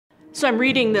So I'm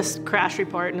reading this crash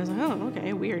report and I was like, oh,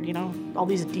 okay, weird, all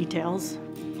these details.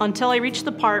 Until I reach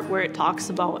the part where it talks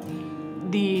about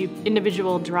the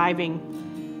individual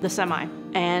driving the semi.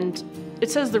 And it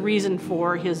says the reason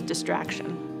for his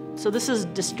distraction. So this is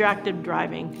distracted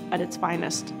driving at its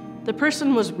finest. The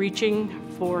person was reaching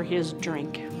for his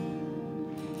drink.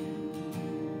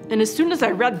 And as soon as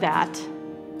I read that,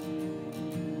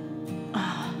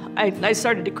 I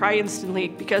started to cry instantly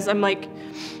because I'm like,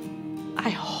 I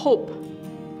hope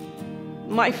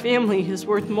my family is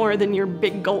worth more than your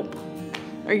big gulp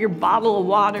or your bottle of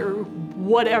water, or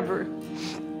whatever.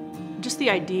 Just the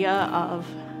idea of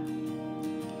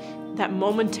that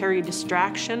momentary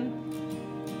distraction,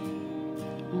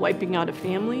 wiping out a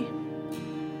family,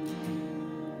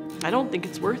 I don't think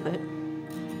it's worth it.